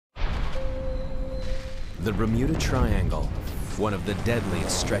The Bermuda Triangle, one of the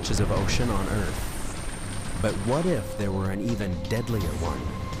deadliest stretches of ocean on Earth. But what if there were an even deadlier one?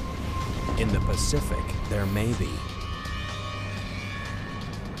 In the Pacific, there may be.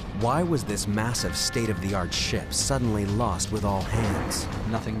 Why was this massive state-of-the-art ship suddenly lost with all hands?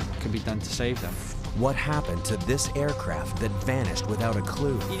 Nothing could be done to save them. What happened to this aircraft that vanished without a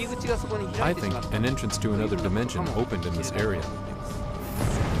clue? I think an entrance to another dimension opened in this area.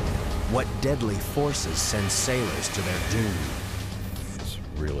 What deadly forces send sailors to their doom? It's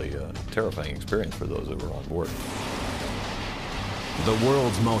really a terrifying experience for those that were on board. The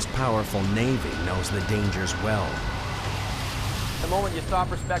world's most powerful navy knows the dangers well. The moment you stop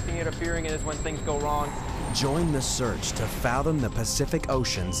respecting it or fearing it is when things go wrong. Join the search to fathom the Pacific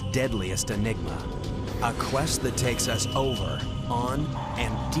Ocean's deadliest enigma. A quest that takes us over, on,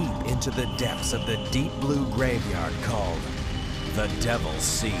 and deep into the depths of the deep blue graveyard called the Devil's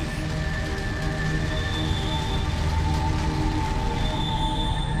Sea.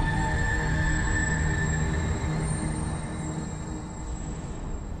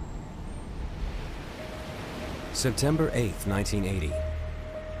 September 8th, 1980.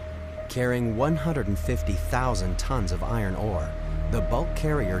 Carrying 150,000 tons of iron ore, the bulk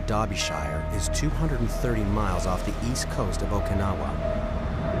carrier Derbyshire is 230 miles off the east coast of Okinawa.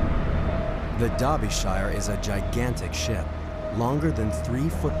 The Derbyshire is a gigantic ship, longer than 3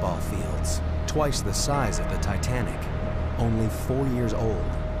 football fields, twice the size of the Titanic, only 4 years old.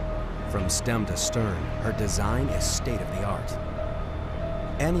 From stem to stern, her design is state-of-the-art.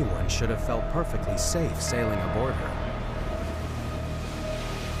 Anyone should have felt perfectly safe sailing aboard her.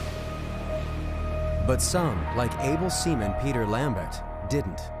 But some, like able seaman Peter Lambert,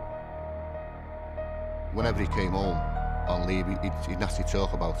 didn't. Whenever he came home on leave, he'd naturally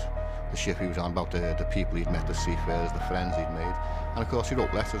talk about the ship he was on, about the people he'd met, the seafarers, the friends he'd made. And of course he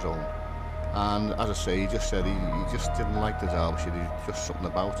wrote letters home. And as I say, he just said he just didn't like the Derbyshire, just something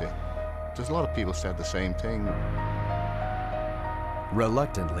about it. There's a lot of people said the same thing.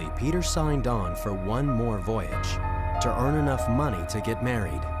 Reluctantly, Peter signed on for one more voyage to earn enough money to get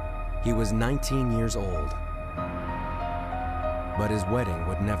married. He was 19 years old. But his wedding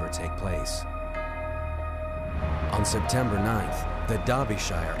would never take place. On September 9th, the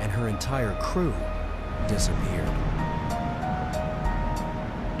Derbyshire and her entire crew disappeared.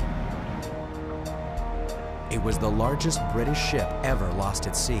 It was the largest British ship ever lost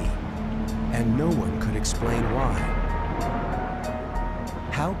at sea, and no one could explain why.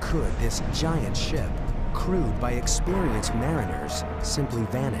 How could this giant ship, crewed by experienced mariners, simply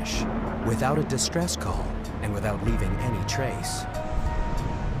vanish without a distress call and without leaving any trace?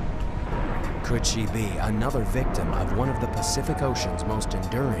 Could she be another victim of one of the Pacific Ocean's most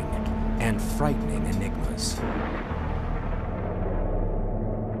enduring and frightening enigmas?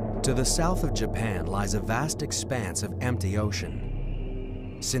 To the south of Japan lies a vast expanse of empty ocean.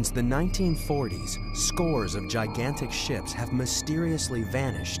 Since the 1940s, scores of gigantic ships have mysteriously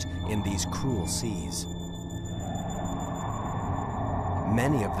vanished in these cruel seas.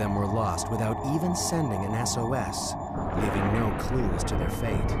 Many of them were lost without even sending an SOS, leaving no clue as to their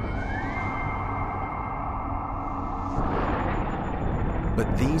fate.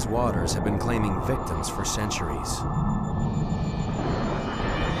 But these waters have been claiming victims for centuries.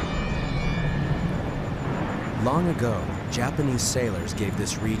 Long ago, Japanese sailors gave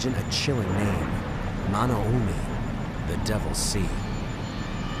this region a chilling name, Manoumi, the Devil's Sea.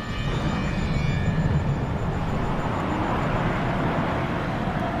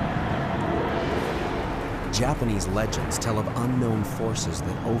 Japanese legends tell of unknown forces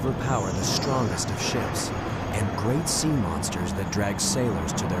that overpower the strongest of ships and great sea monsters that drag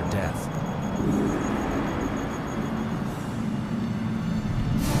sailors to their death.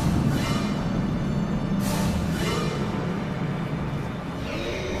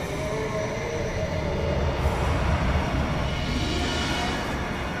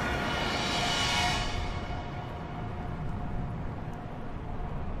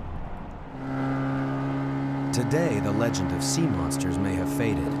 Today, the legend of sea monsters may have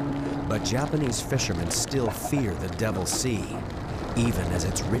faded, but Japanese fishermen still fear the Devil's Sea, even as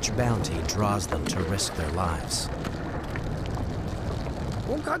its rich bounty draws them to risk their lives.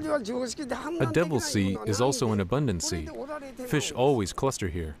 A Devil's Sea is also an abundant sea. Fish always cluster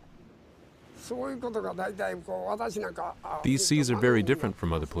here. These seas are very different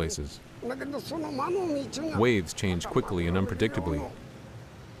from other places. Waves change quickly and unpredictably.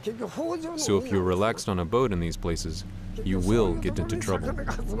 So if you're relaxed on a boat in these places, you will get into trouble.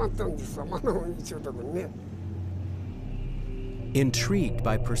 Intrigued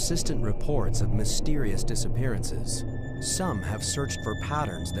by persistent reports of mysterious disappearances, Some have searched for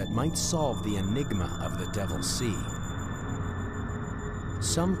patterns that might solve the enigma of the Devil's Sea.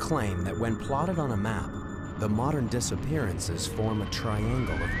 Some claim that when plotted on a map, the modern disappearances form a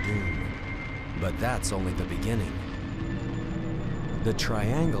triangle of doom. But that's only the beginning. The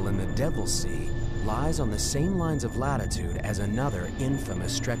triangle in the Devil's Sea lies on the same lines of latitude as another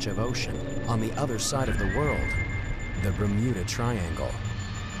infamous stretch of ocean on the other side of the world, the Bermuda Triangle.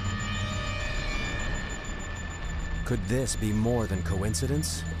 Could this be more than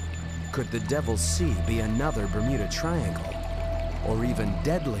coincidence? Could the Devil's Sea be another Bermuda Triangle, or even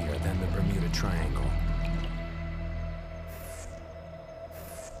deadlier than the Bermuda Triangle?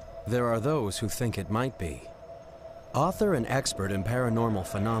 There are those who think it might be. Author and expert in paranormal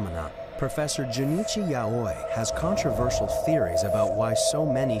phenomena, Professor Junichi Yaoi has controversial theories about why so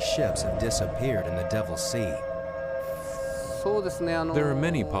many ships have disappeared in the Devil's Sea. There are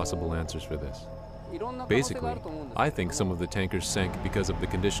many possible answers for this. Basically, I think some of the tankers sank because of the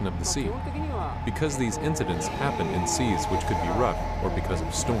condition of the sea, because these incidents happen in seas which could be rough, or because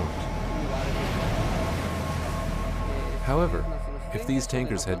of storms. However, if these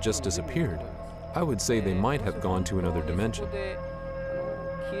tankers had just disappeared, I would say they might have gone to another dimension.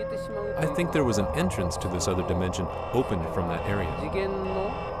 I think there was an entrance to this other dimension opened from that area.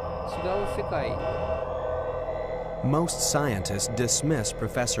 Most scientists dismiss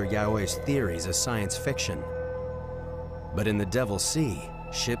Professor Yaoi's theories as science fiction. But in the Devil's Sea,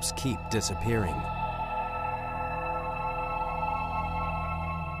 ships keep disappearing.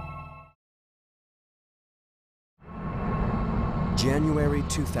 January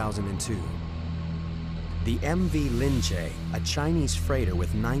 2002. The MV Linjae, a Chinese freighter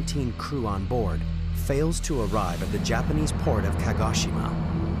with 19 crew on board, fails to arrive at the Japanese port of Kagoshima.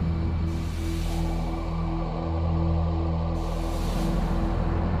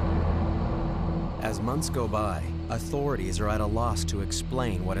 As months go by, authorities are at a loss to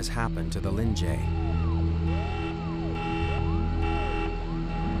explain what has happened to the Linjae.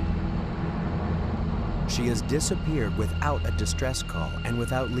 She has disappeared without a distress call and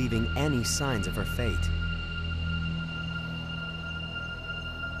without leaving any signs of her fate.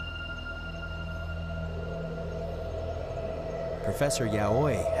 Professor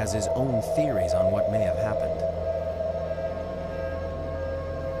Yaoi has his own theories on what may have happened.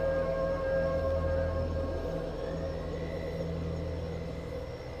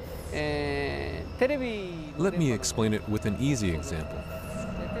 Let me explain it with an easy example.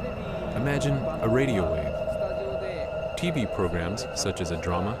 Imagine a radio wave. TV programs, such as a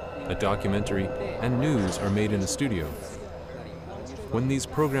drama, a documentary, and news are made in a studio. When these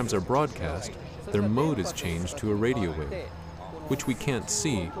programs are broadcast, their mode is changed to a radio wave, which we can't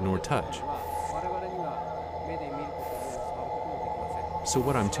see nor touch. So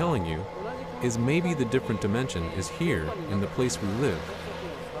what I'm telling you is maybe the different dimension is here in the place we live,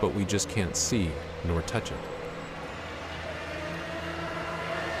 but we just can't see nor touch it.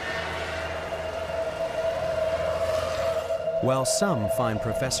 While some find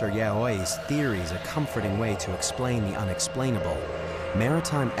Professor Yaoi's theories a comforting way to explain the unexplainable,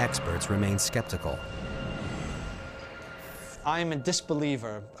 maritime experts remain skeptical. I'm a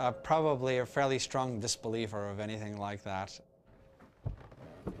disbeliever, probably a fairly strong disbeliever of anything like that.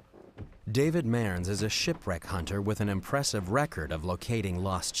 David Mearns is a shipwreck hunter with an impressive record of locating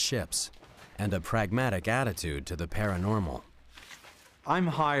lost ships and a pragmatic attitude to the paranormal. I'm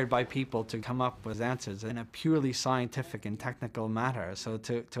hired by people to come up with answers in a purely scientific and technical matter. So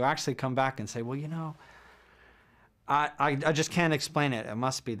to actually come back and say, well, you know, I just can't explain it. It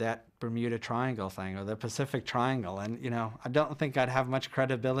must be that Bermuda Triangle thing or the Pacific Triangle. And, you know, I don't think I'd have much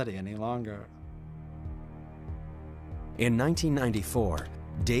credibility any longer. In 1994,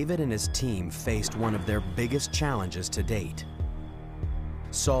 David and his team faced one of their biggest challenges to date: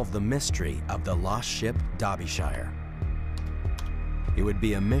 solve the mystery of the lost ship Derbyshire. It would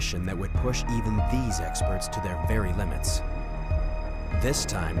be a mission that would push even these experts to their very limits. This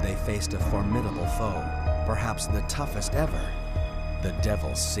time they faced a formidable foe, perhaps the toughest ever, the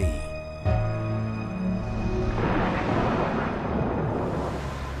Devil's Sea.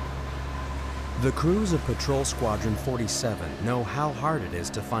 The crews of Patrol Squadron 47 know how hard it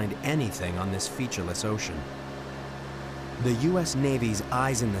is to find anything on this featureless ocean. The U.S. Navy's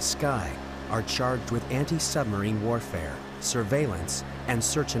eyes in the sky are charged with anti-submarine warfare, surveillance, and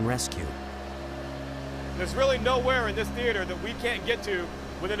search and rescue. There's really nowhere in this theater that we can't get to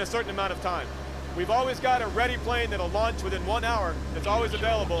within a certain amount of time. We've always got a ready plane that'll launch within 1 hour that's always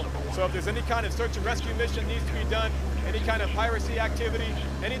available. So if there's any kind of search and rescue mission needs to be done, any kind of piracy activity,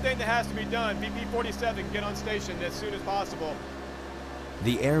 anything that has to be done, BP-47 can get on station as soon as possible.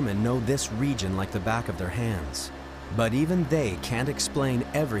 The airmen know this region like the back of their hands. But even they can't explain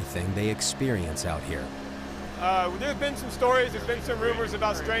everything they experience out here. There's been some stories, there's been some rumors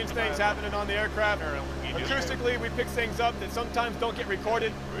about strange things happening on the aircraft. Acoustically, we pick things up that sometimes don't get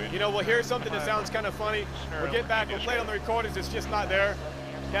recorded. You know, we'll hear something that sounds kind of funny. We'll get back, we'll play it on the recordings, it's just not there.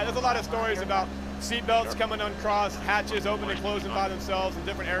 Yeah, there's a lot of stories about seatbelts coming uncrossed, hatches opening and closing by themselves in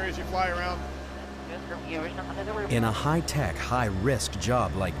different areas you fly around. In a high-tech, high-risk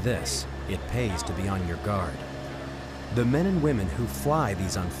job like this, it pays to be on your guard. The men and women who fly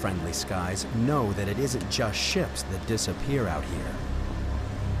these unfriendly skies know that it isn't just ships that disappear out here.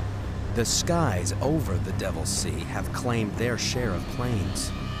 The skies over the Devil's Sea have claimed their share of planes.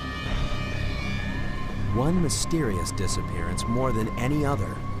 One mysterious disappearance more than any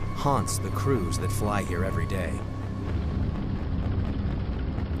other haunts the crews that fly here every day.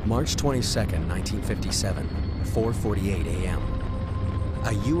 March 22nd, 1957, 4:48 a.m.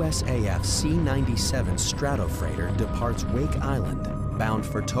 A USAF C-97 Stratofreighter departs Wake Island, bound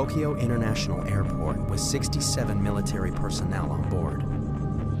for Tokyo International Airport with 67 military personnel on board.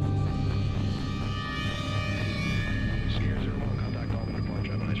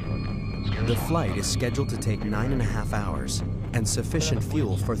 The flight is scheduled to take 9.5 hours, and sufficient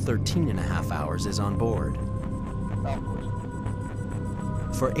fuel for 13.5 hours is on board.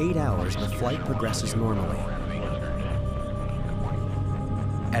 For 8 hours, the flight progresses normally.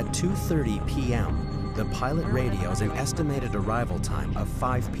 At 2:30 p.m., the pilot radios an estimated arrival time of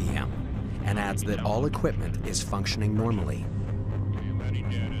 5 p.m. and adds that all equipment is functioning normally.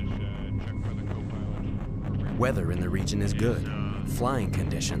 Weather in the region is good. Flying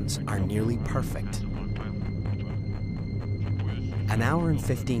conditions are nearly perfect. An hour and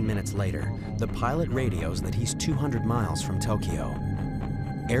 15 minutes later, the pilot radios that he's 200 miles from Tokyo.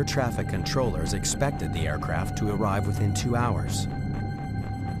 Air traffic controllers expected the aircraft to arrive within 2 hours.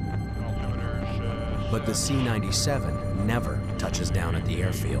 But the C-97 never touches down at the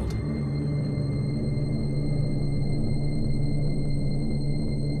airfield.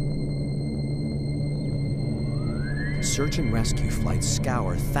 Search and rescue flights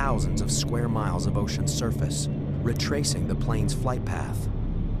scour thousands of square miles of ocean surface, retracing the plane's flight path.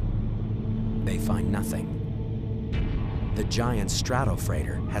 They find nothing. The giant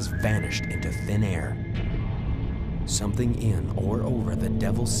Stratofreighter has vanished into thin air. Something in or over the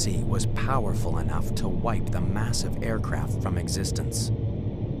Devil's Sea was powerful enough to wipe the massive aircraft from existence.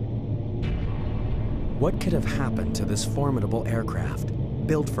 What could have happened to this formidable aircraft,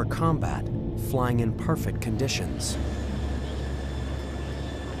 built for combat, flying in perfect conditions?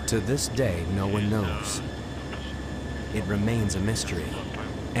 To this day, no one knows. It remains a mystery,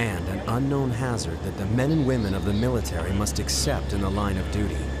 and an unknown hazard that the men and women of the military must accept in the line of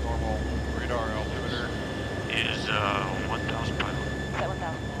duty. Normal radar altimeter is 1,000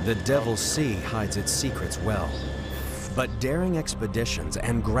 pilot. The Devil's Sea hides its secrets well. But daring expeditions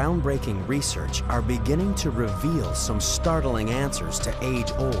and groundbreaking research are beginning to reveal some startling answers to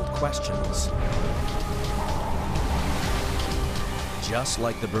age-old questions. Just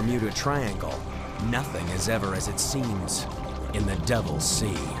like the Bermuda Triangle, nothing is ever as it seems in the Devil's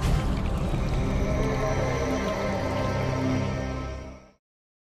Sea.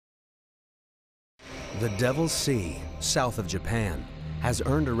 The Devil's Sea, south of Japan, has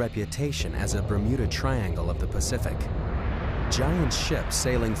earned a reputation as a Bermuda Triangle of the Pacific. Giant ships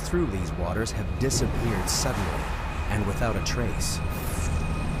sailing through these waters have disappeared suddenly and without a trace.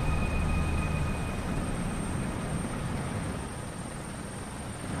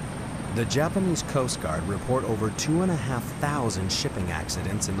 The Japanese Coast Guard report over 2,500 shipping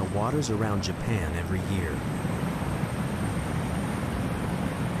accidents in the waters around Japan every year.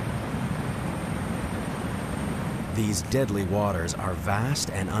 These deadly waters are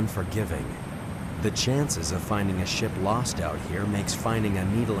vast and unforgiving. The chances of finding a ship lost out here makes finding a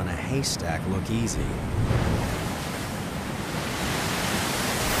needle in a haystack look easy.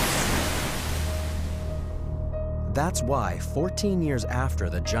 That's why, 14 years after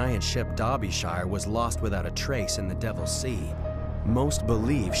the giant ship Derbyshire was lost without a trace in the Devil's Sea, most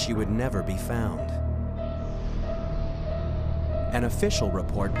believe she would never be found. An official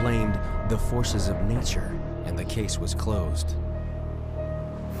report blamed the forces of nature, and the case was closed.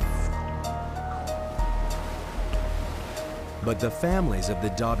 But the families of the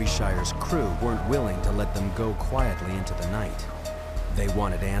Derbyshire's crew weren't willing to let them go quietly into the night. They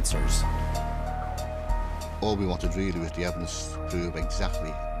wanted answers. All we wanted really was the evidence to prove exactly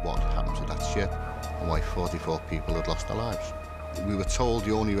what happened to that ship and why 44 people had lost their lives. We were told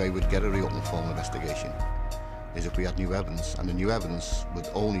the only way we'd get a reopened formal investigation is if we had new evidence, and the new evidence would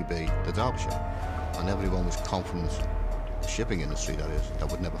only be the Derbyshire. And everyone was confident, the shipping industry that is,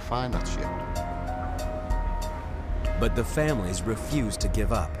 that would never find that ship. but the families refused to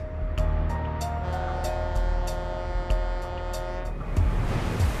give up.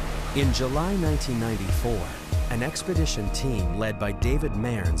 In July 1994, an expedition team led by David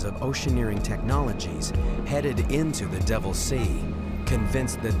Mearns of Oceaneering Technologies headed into the Devil's Sea,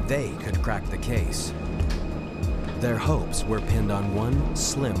 convinced that they could crack the case. Their hopes were pinned on one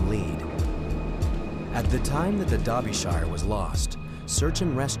slim lead. At the time that the Derbyshire was lost, search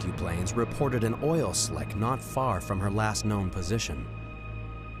and rescue planes reported an oil slick not far from her last known position.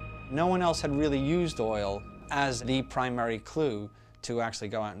 No one else had really used oil as the primary clue to actually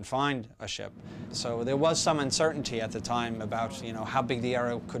go out and find a ship. So there was some uncertainty at the time about, how big the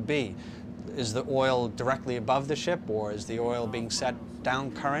area could be. Is the oil directly above the ship, or is the oil being set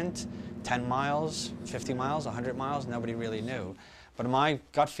down current, 10 miles, 50 miles, 100 miles? Nobody really knew. But my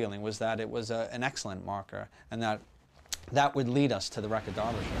gut feeling was that it was an excellent marker, and that would lead us to the wreck of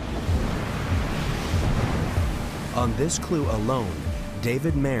Derbyshire. On this clue alone,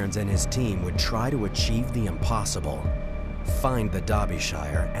 David Mearns and his team would try to achieve the impossible: find the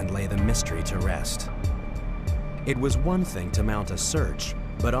Derbyshire and lay the mystery to rest. It was one thing to mount a search,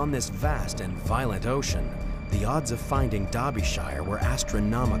 but on this vast and violent ocean, the odds of finding Derbyshire were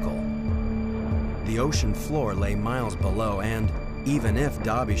astronomical. The ocean floor lay miles below, and even if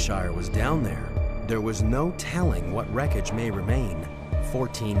Derbyshire was down there was no telling what wreckage may remain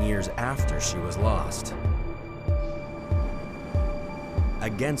 14 years after she was lost.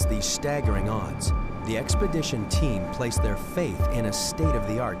 Against these staggering odds, the expedition team placed their faith in a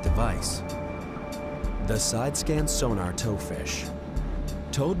state-of-the-art device: the side-scan sonar towfish.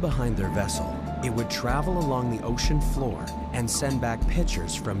 Towed behind their vessel, it would travel along the ocean floor and send back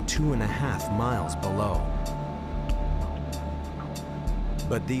pictures from 2.5 miles below.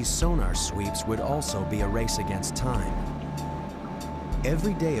 But these sonar sweeps would also be a race against time.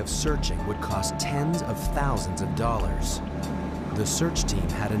 Every day of searching would cost tens of thousands of dollars. The search team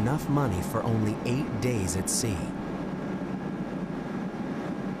had enough money for only 8 days at sea.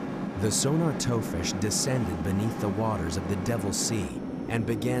 The sonar towfish descended beneath the waters of the Devil's Sea and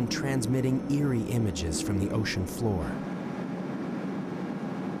began transmitting eerie images from the ocean floor.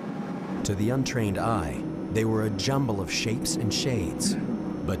 To the untrained eye, they were a jumble of shapes and shades,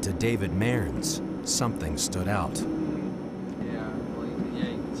 but to David Mearns, something stood out. You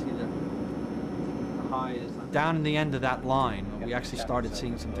can see the high is down in the end of that line. We actually started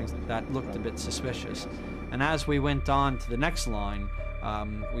seeing some things that looked a bit suspicious. And as we went on to the next line,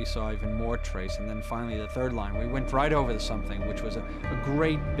 we saw even more trace. And then finally the third line, we went right over to something which was a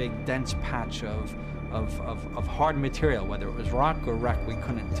great big dense patch of hard material. Whether it was rock or wreck, we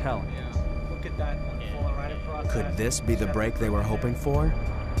couldn't tell. Look at that falling right across. Could this be the break they were hoping for?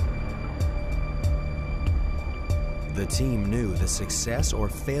 The team knew the success or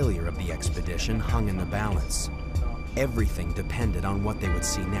failure of the expedition hung in the balance. Everything depended on what they would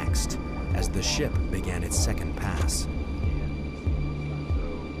see next, as the ship began its second pass.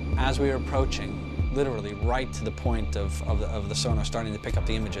 As we were approaching, literally right to the point of the sonar starting to pick up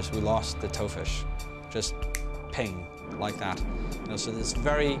the images, we lost the towfish. Just ping, like that. So this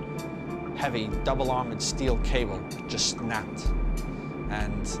very heavy, double-armored steel cable just snapped.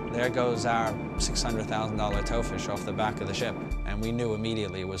 And there goes our $600,000 towfish off the back of the ship, and we knew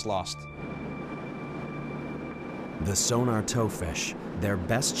immediately it was lost. The sonar towfish, their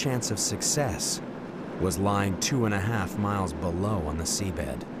best chance of success, was lying 2.5 miles below on the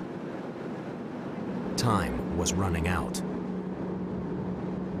seabed. Time was running out.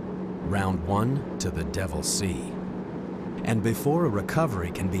 Round 1 to the Devil's Sea. And before a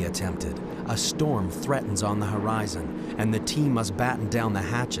recovery can be attempted, a storm threatens on the horizon, and the team must batten down the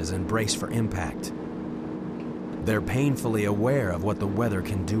hatches and brace for impact. They're painfully aware of what the weather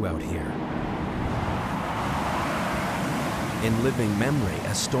can do out here. In living memory,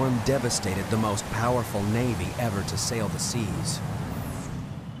 a storm devastated the most powerful navy ever to sail the seas.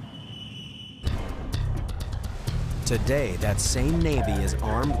 Today, that same navy is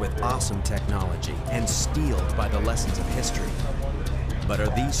armed with awesome technology and steeled by the lessons of history. But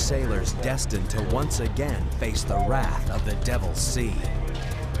are these sailors destined to once again face the wrath of the Devil's Sea?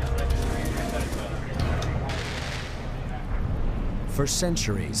 For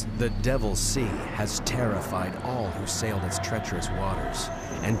centuries, the Devil's Sea has terrified all who sailed its treacherous waters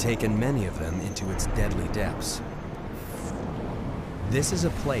and taken many of them into its deadly depths. This is a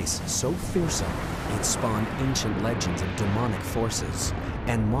place so fearsome, it spawned ancient legends of demonic forces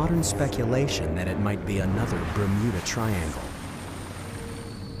and modern speculation that it might be another Bermuda Triangle.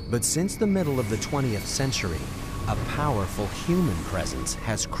 But since the middle of the 20th century, a powerful human presence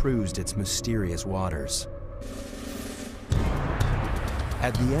has cruised its mysterious waters.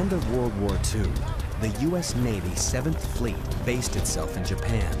 At the end of World War II, the U.S. Navy 7th Fleet based itself in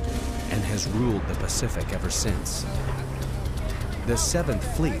Japan and has ruled the Pacific ever since. The 7th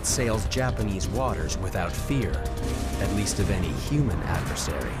Fleet sails Japanese waters without fear, at least of any human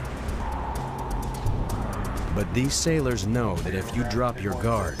adversary. But these sailors know that if you drop your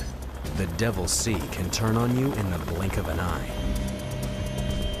guard, the Devil's Sea can turn on you in the blink of an eye.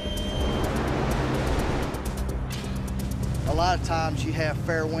 A lot of times you have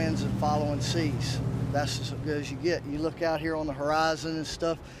fair winds and following seas. That's as good as you get. You look out here on the horizon and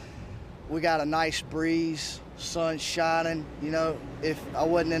stuff, we got a nice breeze, sun's shining. You know, if I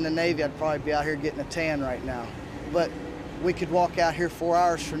wasn't in the Navy, I'd probably be out here getting a tan right now. But we could walk out here 4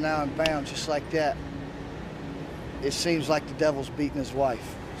 hours from now and bam, just like that. It seems like the devil's beating his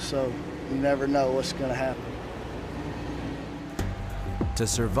wife. So you never know what's gonna happen. To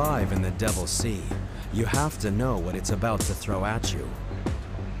survive in the Devil's Sea, you have to know what it's about to throw at you.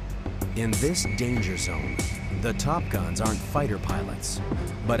 In this danger zone, the Top Guns aren't fighter pilots,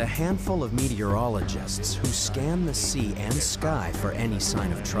 but a handful of meteorologists who scan the sea and sky for any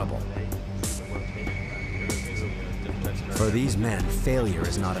sign of trouble. For these men, failure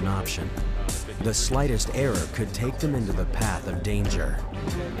is not an option. The slightest error could take them into the path of danger,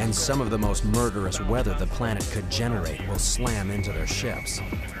 and some of the most murderous weather the planet could generate will slam into their ships.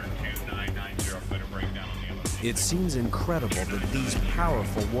 It seems incredible that these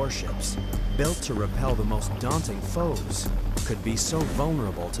powerful warships, built to repel the most daunting foes, could be so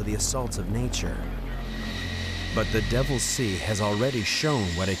vulnerable to the assaults of nature. But the Devil's Sea has already shown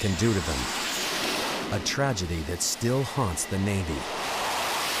what it can do to them. A tragedy that still haunts the Navy.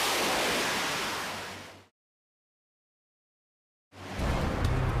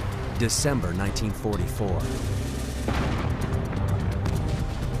 December 1944.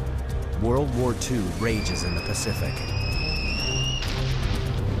 World War II rages in the Pacific.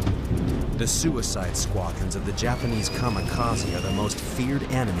 The suicide squadrons of the Japanese kamikaze are the most feared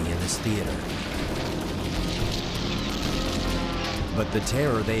enemy in this theater. But the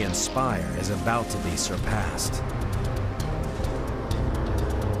terror they inspire is about to be surpassed.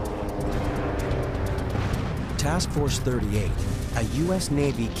 Task Force 38, a U.S.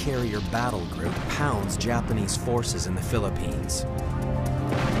 Navy carrier battle group, pounds Japanese forces in the Philippines,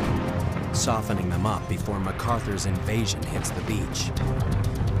 softening them up before MacArthur's invasion hits the beach.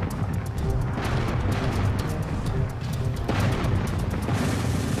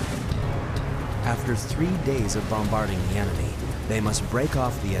 After 3 days of bombarding the enemy, they must break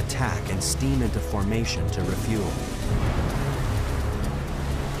off the attack and steam into formation to refuel.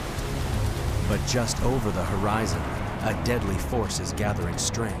 But just over the horizon, a deadly force is gathering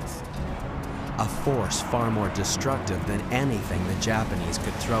strength. A force far more destructive than anything the Japanese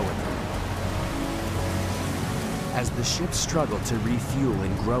could throw at them. As the ships struggle to refuel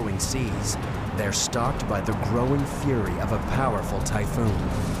in growing seas, they're stalked by the growing fury of a powerful typhoon.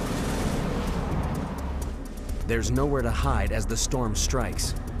 There's nowhere to hide as the storm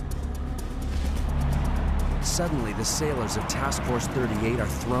strikes. Suddenly, the sailors of Task Force 38 are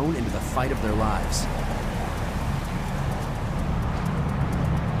thrown into the fight of their lives.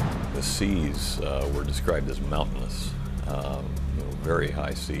 The seas were described as mountainous, very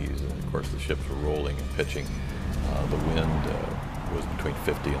high seas, and of course the ships were rolling and pitching. The wind was between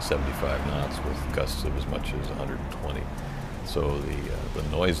 50 and 75 knots with gusts of as much as 120. So the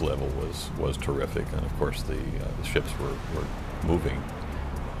noise level was terrific, and of course the ships were moving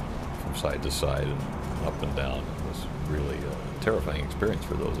from side to side and up and down. It was really a terrifying experience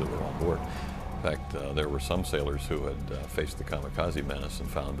for those that were on board. In fact, there were some sailors who had faced the kamikaze menace and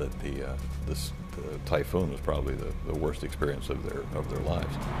found that the typhoon was probably the worst experience of their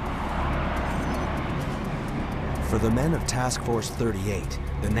lives. For the men of Task Force 38,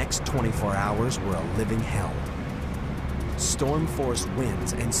 the next 24 hours were a living hell. Storm-force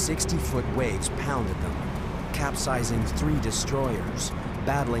winds and 60-foot waves pounded them, capsizing 3 destroyers,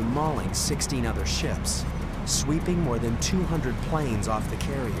 badly mauling 16 other ships, sweeping more than 200 planes off the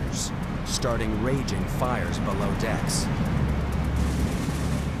carriers, starting raging fires below decks.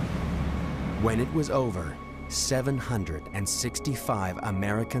 When it was over, 765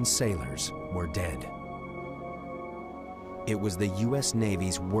 American sailors were dead. It was the U.S.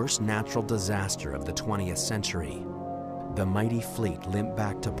 Navy's worst natural disaster of the 20th century. The mighty fleet limped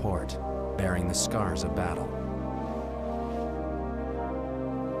back to port, bearing the scars of battle.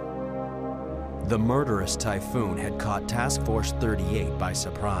 The murderous typhoon had caught Task Force 38 by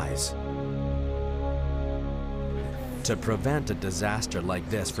surprise. To prevent a disaster like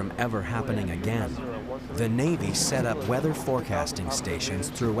this from ever happening again, the Navy set up weather forecasting stations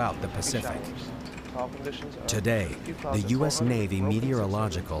throughout the Pacific. Today, the U.S. Navy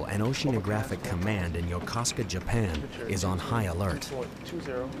Meteorological and Oceanographic Command in Yokosuka, Japan is on high alert.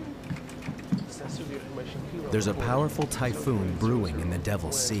 There's a powerful typhoon brewing in the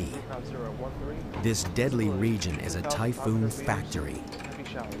Devil's Sea. This deadly region is a typhoon factory.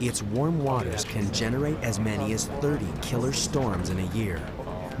 Its warm waters can generate as many as 30 killer storms in a year.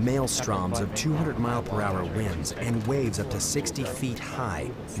 Maelstroms of 200-mile-per-hour winds and waves up to 60 feet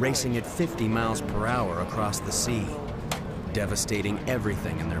high, racing at 50 miles per hour across the sea, devastating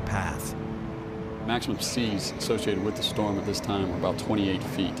everything in their path. Maximum seas associated with the storm at this time are about 28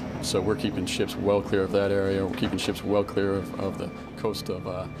 feet. So we're keeping ships well clear of that area. We're keeping ships well clear of the coast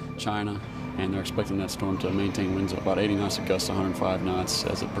of China, and they're expecting that storm to maintain winds of about 80 knots of gusts, 105 knots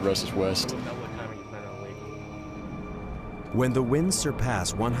as it progresses west. When the winds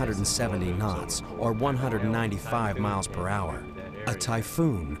surpass 170 knots, or 195 miles per hour, a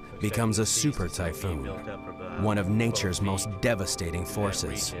typhoon becomes a super typhoon, one of nature's most devastating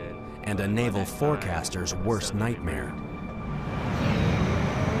forces, and a naval forecaster's worst nightmare.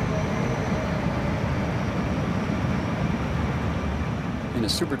 In a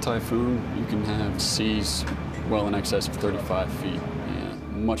super typhoon, you can have seas well in excess of 35 feet,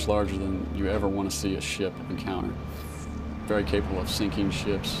 and much larger than you ever want to see a ship encounter. Very capable of sinking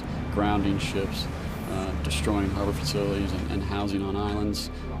ships, grounding ships, destroying harbor facilities and housing on islands.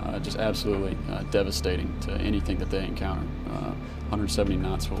 Just absolutely devastating to anything that they encounter. 170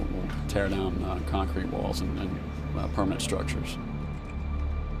 knots will tear down concrete walls and permanent structures.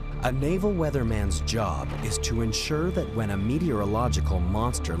 A naval weatherman's job is to ensure that when a meteorological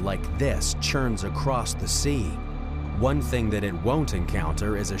monster like this churns across the sea, one thing that it won't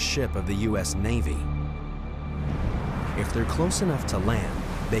encounter is a ship of the U.S. Navy. If they're close enough to land,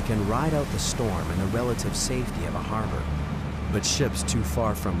 they can ride out the storm in the relative safety of a harbor. But ships too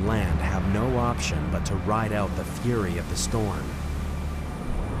far from land have no option but to ride out the fury of the storm.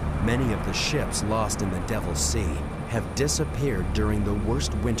 Many of the ships lost in the Devil's Sea have disappeared during the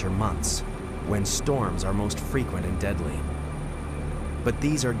worst winter months, when storms are most frequent and deadly. But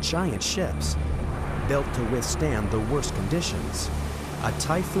these are giant ships, built to withstand the worst conditions. A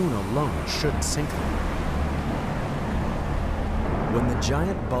typhoon alone shouldn't sink them. When the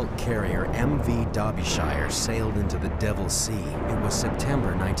giant bulk carrier MV Derbyshire sailed into the Devil's Sea, it was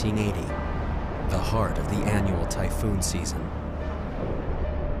September 1980, the heart of the annual typhoon season.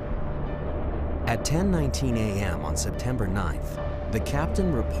 At 10:19 a.m. on September 9th, the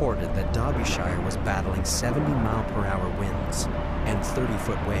captain reported that Derbyshire was battling 70-mile-per-hour winds and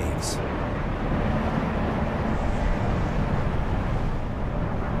 30-foot waves.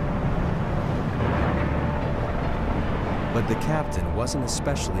 But the captain wasn't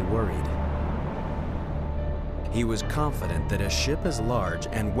especially worried. He was confident that a ship as large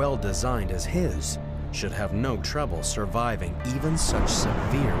and well-designed as his should have no trouble surviving even such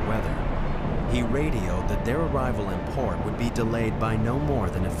severe weather. He radioed that their arrival in port would be delayed by no more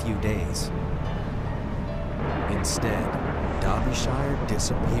than a few days. Instead, Derbyshire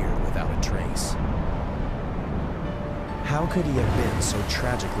disappeared without a trace. How could he have been so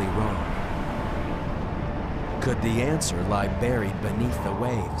tragically wrong? Could the answer lie buried beneath the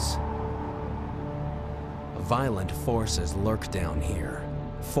waves? Violent forces lurk down here,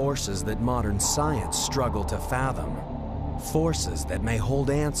 forces that modern science struggle to fathom, forces that may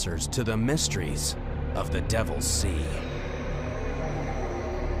hold answers to the mysteries of the Devil's Sea.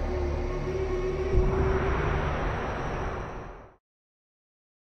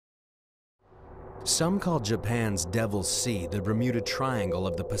 Some call Japan's Devil's Sea the Bermuda Triangle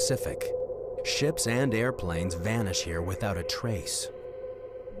of the Pacific. Ships and airplanes vanish here without a trace.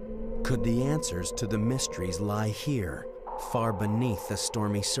 Could the answers to the mysteries lie here, far beneath the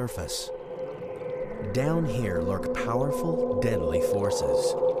stormy surface? Down here lurk powerful, deadly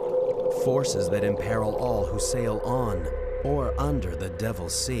forces. Forces that imperil all who sail on or under the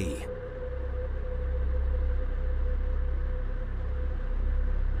Devil's Sea.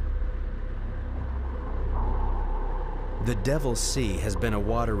 The Devil's Sea has been a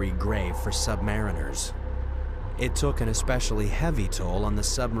watery grave for submariners. It took an especially heavy toll on the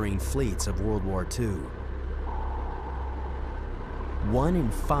submarine fleets of World War II. 1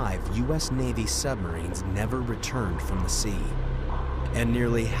 in 5 U.S. Navy submarines never returned from the sea, and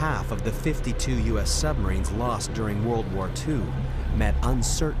nearly half of the 52 U.S. submarines lost during World War II met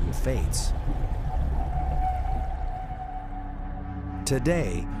uncertain fates.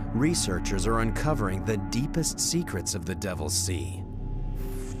 Today, researchers are uncovering the deepest secrets of the Devil's Sea.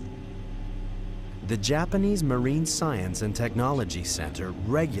 The Japanese Marine Science and Technology Center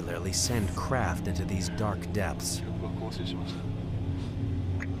regularly send craft into these dark depths.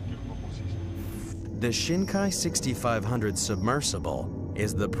 The Shinkai 6500 submersible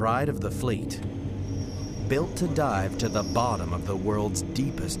is the pride of the fleet, built to dive to the bottom of the world's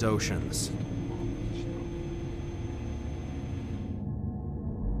deepest oceans.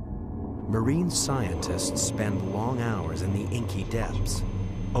 Marine scientists spend long hours in the inky depths,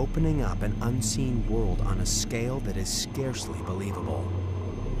 opening up an unseen world on a scale that is scarcely believable.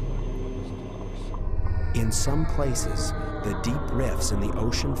 In some places, the deep rifts in the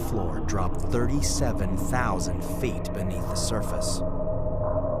ocean floor drop 37,000 feet beneath the surface.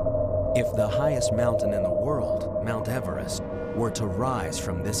 If the highest mountain in the world, Mount Everest, were to rise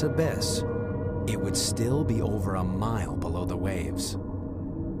from this abyss, it would still be over a mile below the waves.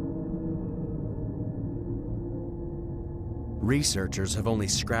 Researchers have only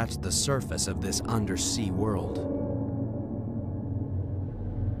scratched the surface of this undersea world.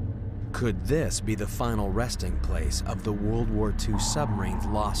 Could this be the final resting place of the World War II submarines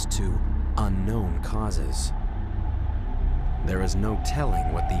lost to unknown causes? There is no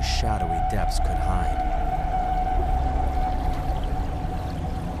telling what these shadowy depths could hide.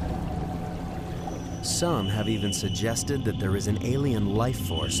 Some have even suggested that there is an alien life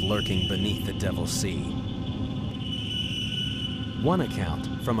force lurking beneath the Devil's Sea. One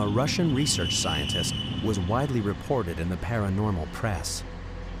account from a Russian research scientist was widely reported in the paranormal press.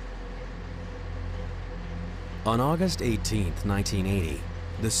 On August 18, 1980,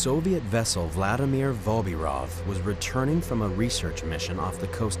 the Soviet vessel Vladimir Vobirov was returning from a research mission off the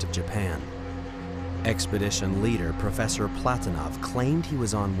coast of Japan. Expedition leader Professor Platonov claimed he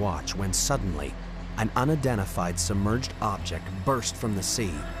was on watch when suddenly an unidentified submerged object burst from the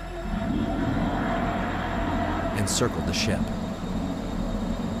sea and circled the ship.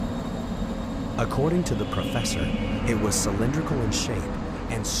 According to the professor, it was cylindrical in shape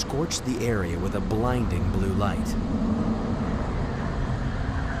and scorched the area with a blinding blue light.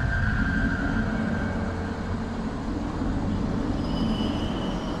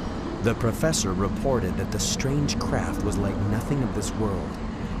 The professor reported that the strange craft was like nothing of this world,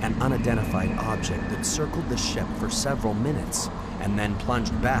 an unidentified object that circled the ship for several minutes and then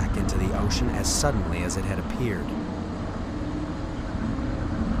plunged back into the ocean as suddenly as it had appeared.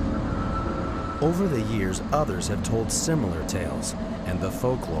 Over the years, others have told similar tales, and the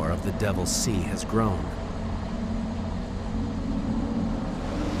folklore of the Devil's Sea has grown.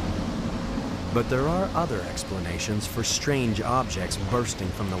 But there are other explanations for strange objects bursting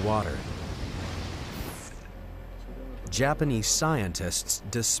from the water. Japanese scientists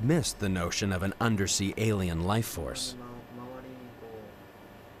dismissed the notion of an undersea alien life force.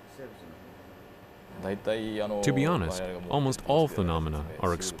 To be honest, almost all phenomena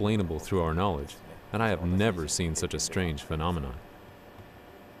are explainable through our knowledge, and I have never seen such a strange phenomenon.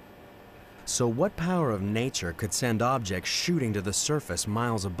 So what power of nature could send objects shooting to the surface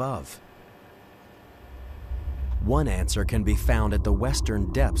miles above? One answer can be found at the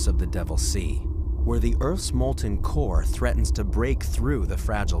western depths of the Devil's Sea, where the Earth's molten core threatens to break through the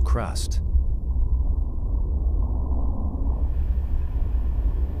fragile crust.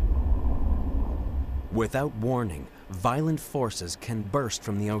 Without warning, violent forces can burst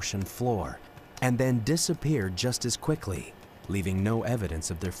from the ocean floor and then disappear just as quickly, leaving no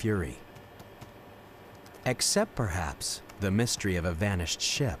evidence of their fury. Except perhaps the mystery of a vanished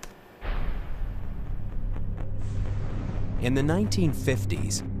ship. In the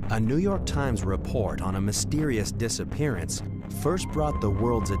 1950s, a New York Times report on a mysterious disappearance first brought the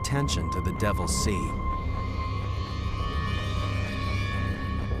world's attention to the Devil's Sea.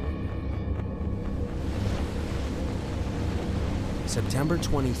 September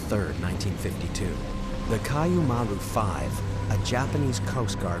 23, 1952, the Kayumaru 5, a Japanese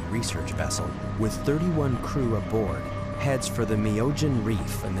Coast Guard research vessel with 31 crew aboard, heads for the Myojin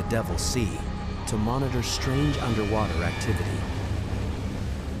Reef in the Devil's Sea to monitor strange underwater activity.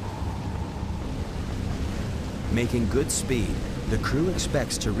 Making good speed, the crew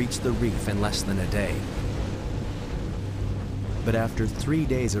expects to reach the reef in less than a day. But after 3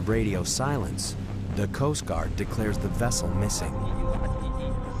 days of radio silence, the Coast Guard declares the vessel missing.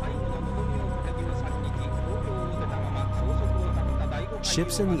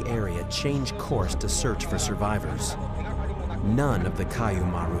 Ships in the area change course to search for survivors. None of the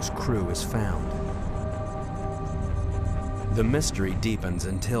Kayumaru's crew is found. The mystery deepens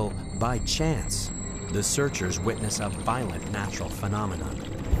until, by chance, the searchers witness a violent natural phenomenon.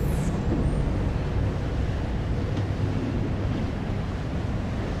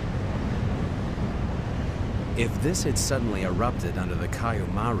 If this had suddenly erupted under the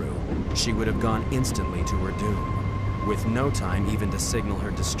Kayumaru, she would have gone instantly to her doom, with no time even to signal her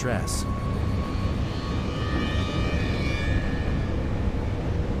distress.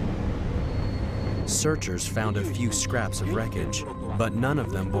 Searchers found a few scraps of wreckage, but none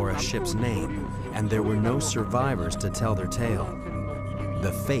of them bore a ship's name, and there were no survivors to tell their tale.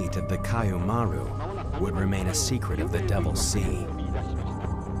 The fate of the Kayu Maru would remain a secret of the Devil's Sea.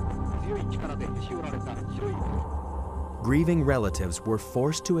 Grieving relatives were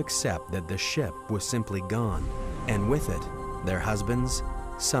forced to accept that the ship was simply gone, and with it, their husbands,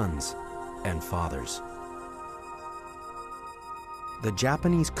 sons, and fathers. The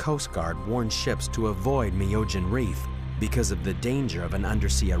Japanese Coast Guard warned ships to avoid Myojin Reef because of the danger of an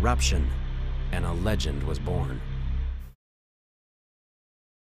undersea eruption, and a legend was born.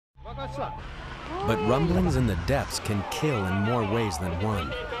 But rumblings in the depths can kill in more ways than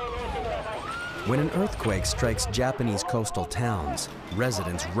one. When an earthquake strikes Japanese coastal towns,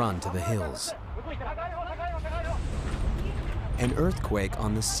 residents run to the hills. An earthquake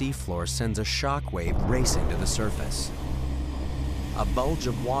on the seafloor sends a shockwave racing to the surface. A bulge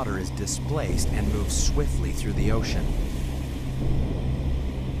of water is displaced and moves swiftly through the ocean.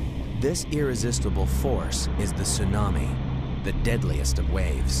 This irresistible force is the tsunami, the deadliest of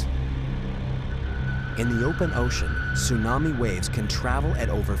waves. In the open ocean, tsunami waves can travel at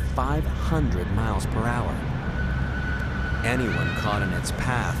over 500 miles per hour. Anyone caught in its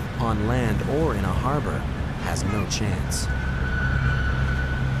path, on land or in a harbor, has no chance.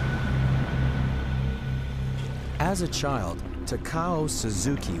 As a child, Takao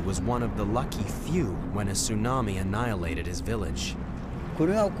Suzuki was one of the lucky few when a tsunami annihilated his village.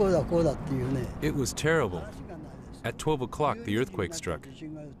 It was terrible. At 12 o'clock, the earthquake struck.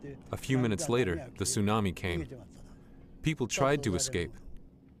 A few minutes later, the tsunami came. People tried to escape.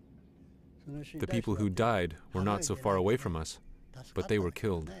 The people who died were not so far away from us, but they were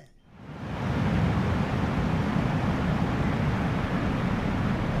killed.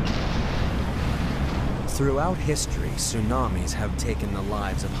 Throughout history, tsunamis have taken the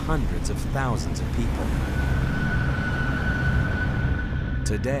lives of hundreds of thousands of people.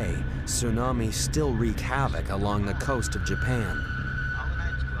 Today, tsunamis still wreak havoc along the coast of Japan.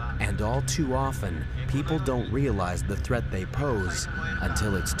 And all too often, people don't realize the threat they pose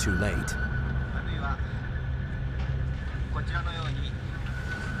until it's too late.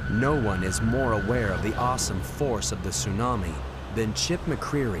 No one is more aware of the awesome force of the tsunami than Chip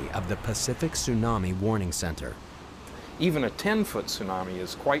McCreary of the Pacific Tsunami Warning Center. Even a 10-foot tsunami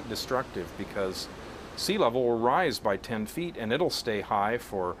is quite destructive because sea level will rise by 10 feet and it'll stay high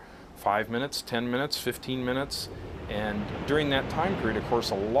for 5 minutes, 10 minutes, 15 minutes. And during that time period, of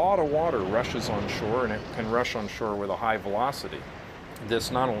course, a lot of water rushes on shore, and it can rush on shore with a high velocity.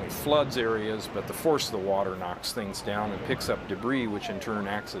 This not only floods areas, but the force of the water knocks things down and picks up debris, which in turn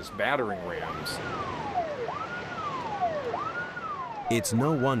acts as battering rams. It's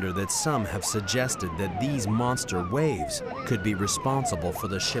no wonder that some have suggested that these monster waves could be responsible for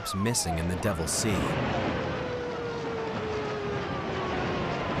the ships missing in the Devil's Sea.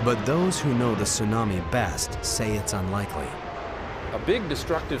 But those who know the tsunami best say it's unlikely. A big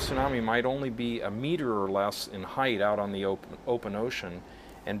destructive tsunami might only be a meter or less in height out on the open ocean,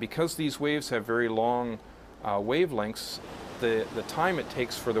 and because these waves have very long wavelengths, the time it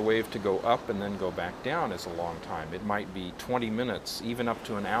takes for the wave to go up and then go back down is a long time. It might be 20 minutes, even up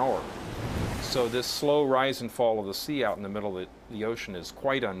to an hour. So this slow rise and fall of the sea out in the middle of the ocean is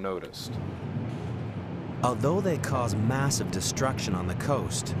quite unnoticed. Although they cause massive destruction on the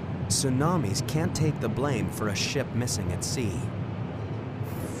coast, tsunamis can't take the blame for a ship missing at sea.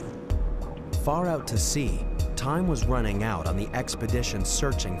 Far out to sea, time was running out on the expedition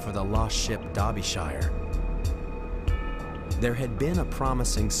searching for the lost ship Derbyshire. There had been a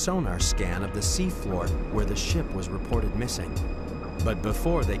promising sonar scan of the seafloor where the ship was reported missing. But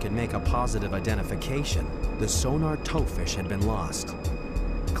before they could make a positive identification, the sonar towfish had been lost,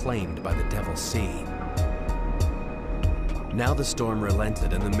 claimed by the Devil's Sea. Now the storm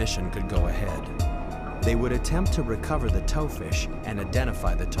relented and the mission could go ahead. They would attempt to recover the towfish and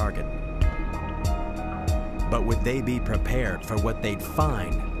identify the target. But would they be prepared for what they'd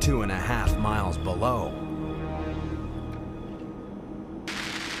find 2.5 miles below?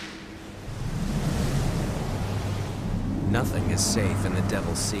 Nothing is safe in the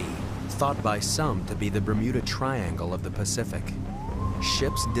Devil's Sea, thought by some to be the Bermuda Triangle of the Pacific.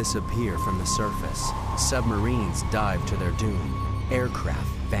 Ships disappear from the surface, submarines dive to their doom, aircraft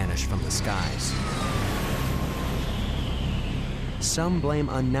vanish from the skies. Some blame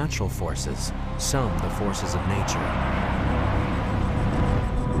unnatural forces, some the forces of nature.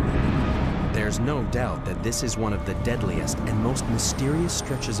 There's no doubt that this is one of the deadliest and most mysterious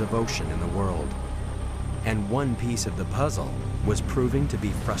stretches of ocean in the world. And one piece of the puzzle was proving to be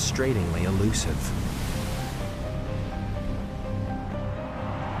frustratingly elusive.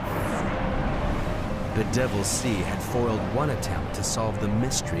 the Devil's Sea had foiled one attempt to solve the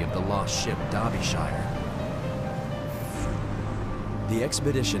mystery of the lost ship Derbyshire. The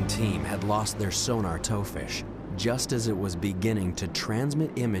expedition team had lost their sonar towfish just as it was beginning to transmit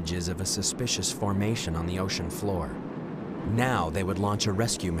images of a suspicious formation on the ocean floor. Now they would launch a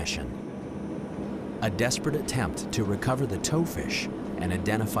rescue mission, a desperate attempt to recover the towfish and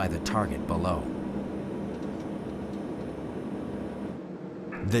identify the target below.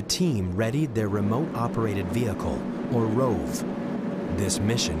 The team readied their remote-operated vehicle, or ROVE. This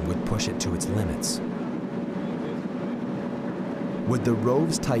mission would push it to its limits. Would the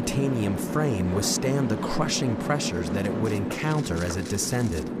ROVE's titanium frame withstand the crushing pressures that it would encounter as it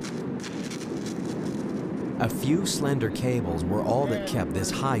descended? A few slender cables were all that kept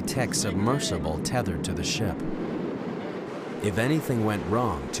this high-tech submersible tethered to the ship. If anything went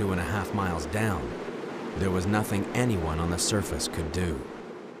wrong 2.5 miles down, there was nothing anyone on the surface could do.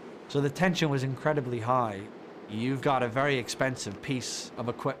 So the tension was incredibly high. You've got a very expensive piece of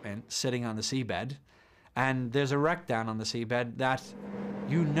equipment sitting on the seabed, and there's a wreck down on the seabed that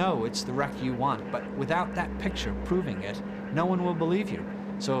you know it's the wreck you want, but without that picture proving it, no one will believe you.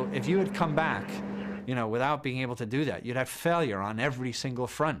 So if you had come back, you know, without being able to do that, you'd have failure on every single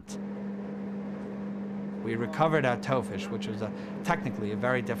front. We recovered our towfish, which was technically a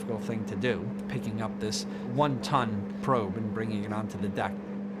very difficult thing to do, picking up this 1-ton probe and bringing it onto the deck.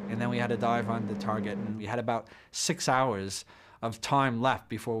 And then we had to dive on the target, and we had about 6 hours of time left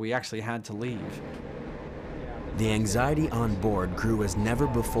before we actually had to leave. The anxiety on board grew as never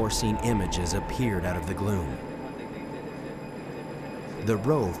before seen images appeared out of the gloom. The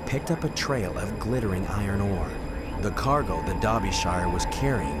ROVE picked up a trail of glittering iron ore, the cargo the Derbyshire was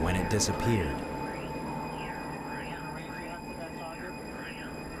carrying when it disappeared.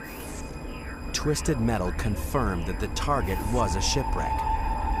 Twisted metal confirmed that the target was a shipwreck.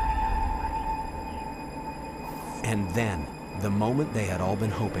 And then, the moment they had all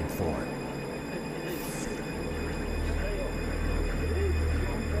been hoping for.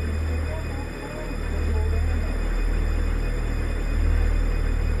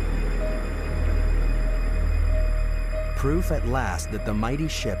 Proof at last that the mighty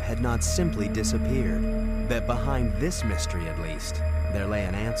ship had not simply disappeared, that behind this mystery at least, there lay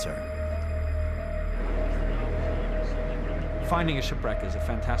an answer. Finding a shipwreck is a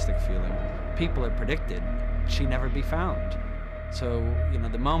fantastic feeling. People had predicted she'd never be found. So, you know,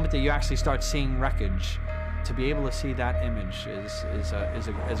 the moment that you actually start seeing wreckage, to be able to see that image is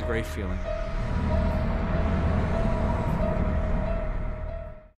a great feeling.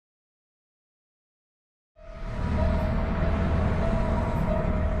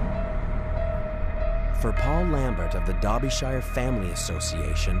 For Paul Lambert of the Derbyshire Family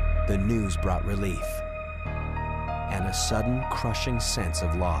Association, the news brought relief and a sudden crushing sense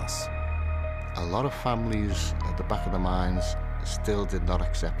of loss. A lot of families at the back of their minds still did not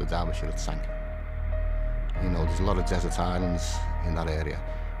accept the Derbyshire had sank. You know, there's a lot of desert islands in that area,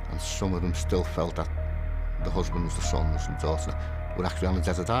 and some of them still felt that the husbands, the sons and daughters were actually on a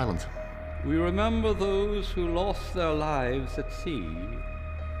desert island. We remember those who lost their lives at sea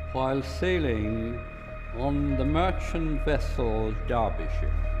while sailing on the merchant vessel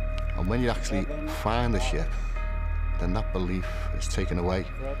Derbyshire. And when you actually find the ship, then that belief is taken away.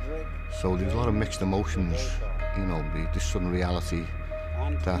 So there's a lot of mixed emotions, you know, this sudden reality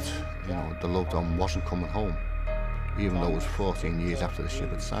that, you know, the loved one wasn't coming home. Even though it was 14 years after the ship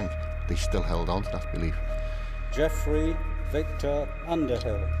had sank, they still held on to that belief. Geoffrey Victor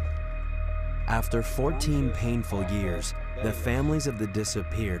Underhill. After 14 painful years, the families of the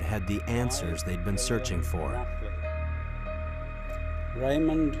disappeared had the answers they'd been searching for.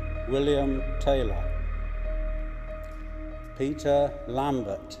 Raymond William Taylor. Peter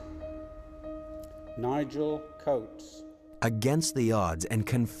Lambert. Nigel Coates. Against the odds and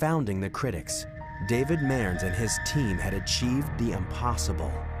confounding the critics, David Mearns and his team had achieved the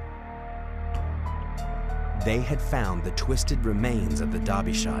impossible. They had found the twisted remains of the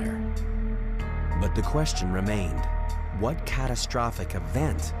Derbyshire. But the question remained, what catastrophic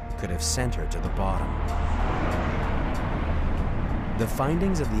event could have sent her to the bottom? The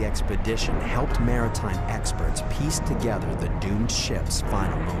findings of the expedition helped maritime experts piece together the doomed ship's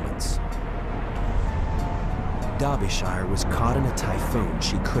final moments. Derbyshire was caught in a typhoon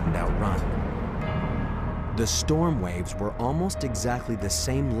she couldn't outrun. The storm waves were almost exactly the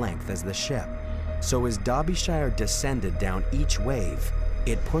same length as the ship, so as Derbyshire descended down each wave,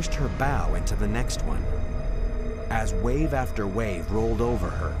 it pushed her bow into the next one. As wave after wave rolled over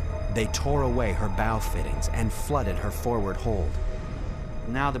her, they tore away her bow fittings and flooded her forward hold.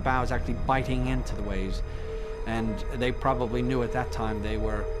 Now the bow is actually biting into the waves, and they probably knew at that time they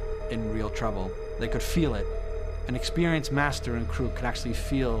were in real trouble. They could feel it. An experienced master and crew could actually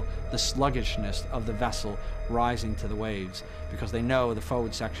feel the sluggishness of the vessel rising to the waves because they know the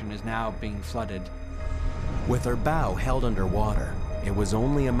forward section is now being flooded. With her bow held underwater, it was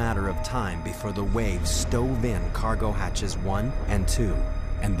only a matter of time before the waves stove in cargo hatches 1 and 2,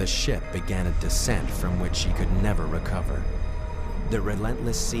 and the ship began a descent from which she could never recover. The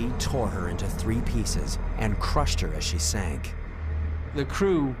relentless sea tore her into 3 pieces and crushed her as she sank. The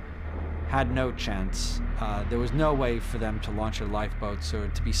crew had no chance. There was no way for them to launch their lifeboats or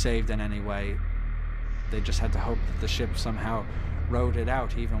to be saved in any way. They just had to hope that the ship somehow rode it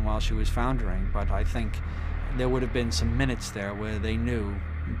out even while she was foundering. But I think there would have been some minutes there where they knew,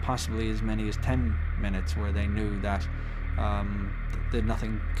 possibly as many as 10 minutes, where they knew that that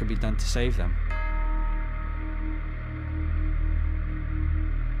nothing could be done to save them.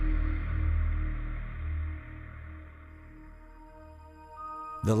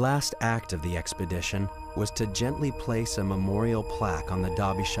 The last act of the expedition was to gently place a memorial plaque on the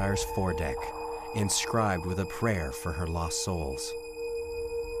Derbyshire's foredeck, inscribed with a prayer for her lost souls.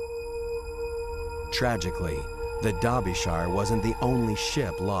 Tragically, the Derbyshire wasn't the only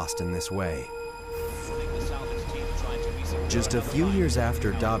ship lost in this way. Just a few years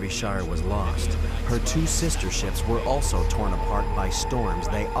after Derbyshire was lost, her 2 sister ships were also torn apart by storms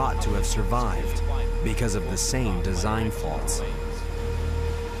they ought to have survived because of the same design faults.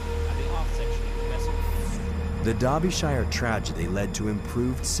 The Derbyshire tragedy led to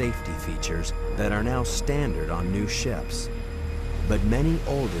improved safety features that are now standard on new ships. But many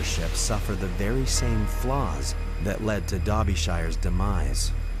older ships suffer the very same flaws that led to Derbyshire's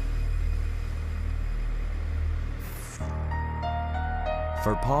demise.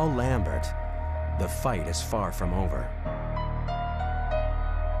 For Paul Lambert, the fight is far from over.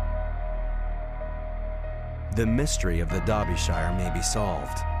 The mystery of the Derbyshire may be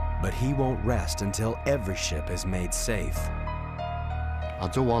solved, but he won't rest until every ship is made safe. I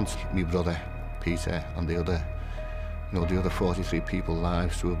don't want my brother, Peter, and the other 43 people's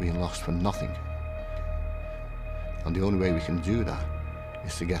lives to have been lost for nothing. And the only way we can do that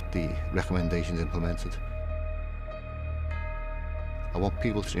is to get the recommendations implemented. I want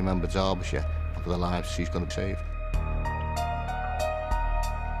people to remember Derbyshire and for the lives she's going to save.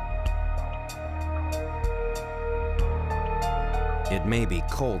 It may be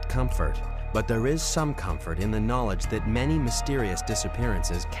cold comfort, but there is some comfort in the knowledge that many mysterious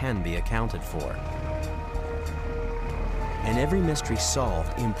disappearances can be accounted for. And every mystery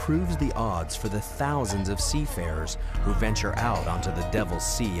solved improves the odds for the thousands of seafarers who venture out onto the Devil's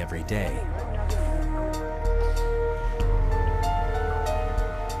Sea every day.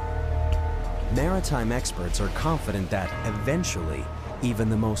 Maritime experts are confident that, eventually, even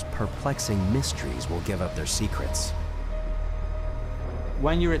the most perplexing mysteries will give up their secrets.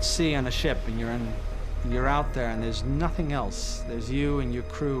 When you're at sea on a ship and you're out there and there's nothing else, there's you and your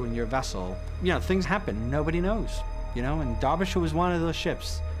crew and your vessel, things happen, nobody knows, and Derbyshire was one of those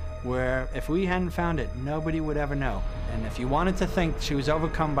ships where if we hadn't found it, nobody would ever know. And if you wanted to think she was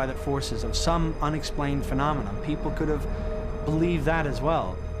overcome by the forces of some unexplained phenomenon, people could have believed that as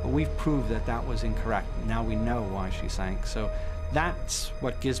well. But we've proved that that was incorrect. Now we know why she sank. So that's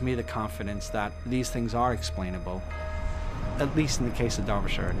what gives me the confidence that these things are explainable. At least in the case of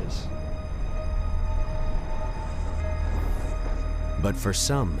Derbyshire it is. But for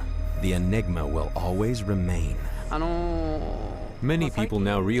some, the enigma will always remain. Many people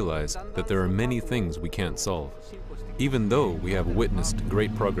now realize that there are many things we can't solve, even though we have witnessed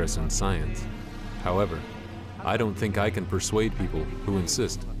great progress in science. However, I don't think I can persuade people who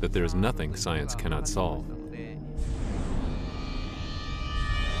insist that there is nothing science cannot solve.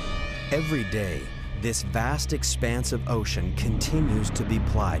 Every day, this vast expanse of ocean continues to be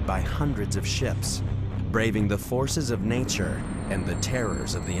plied by hundreds of ships, braving the forces of nature and the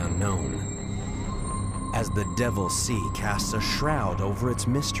terrors of the unknown. As the Devil's Sea casts a shroud over its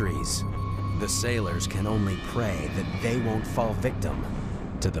mysteries, the sailors can only pray that they won't fall victim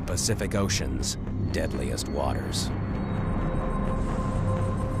to the Pacific Ocean's deadliest waters.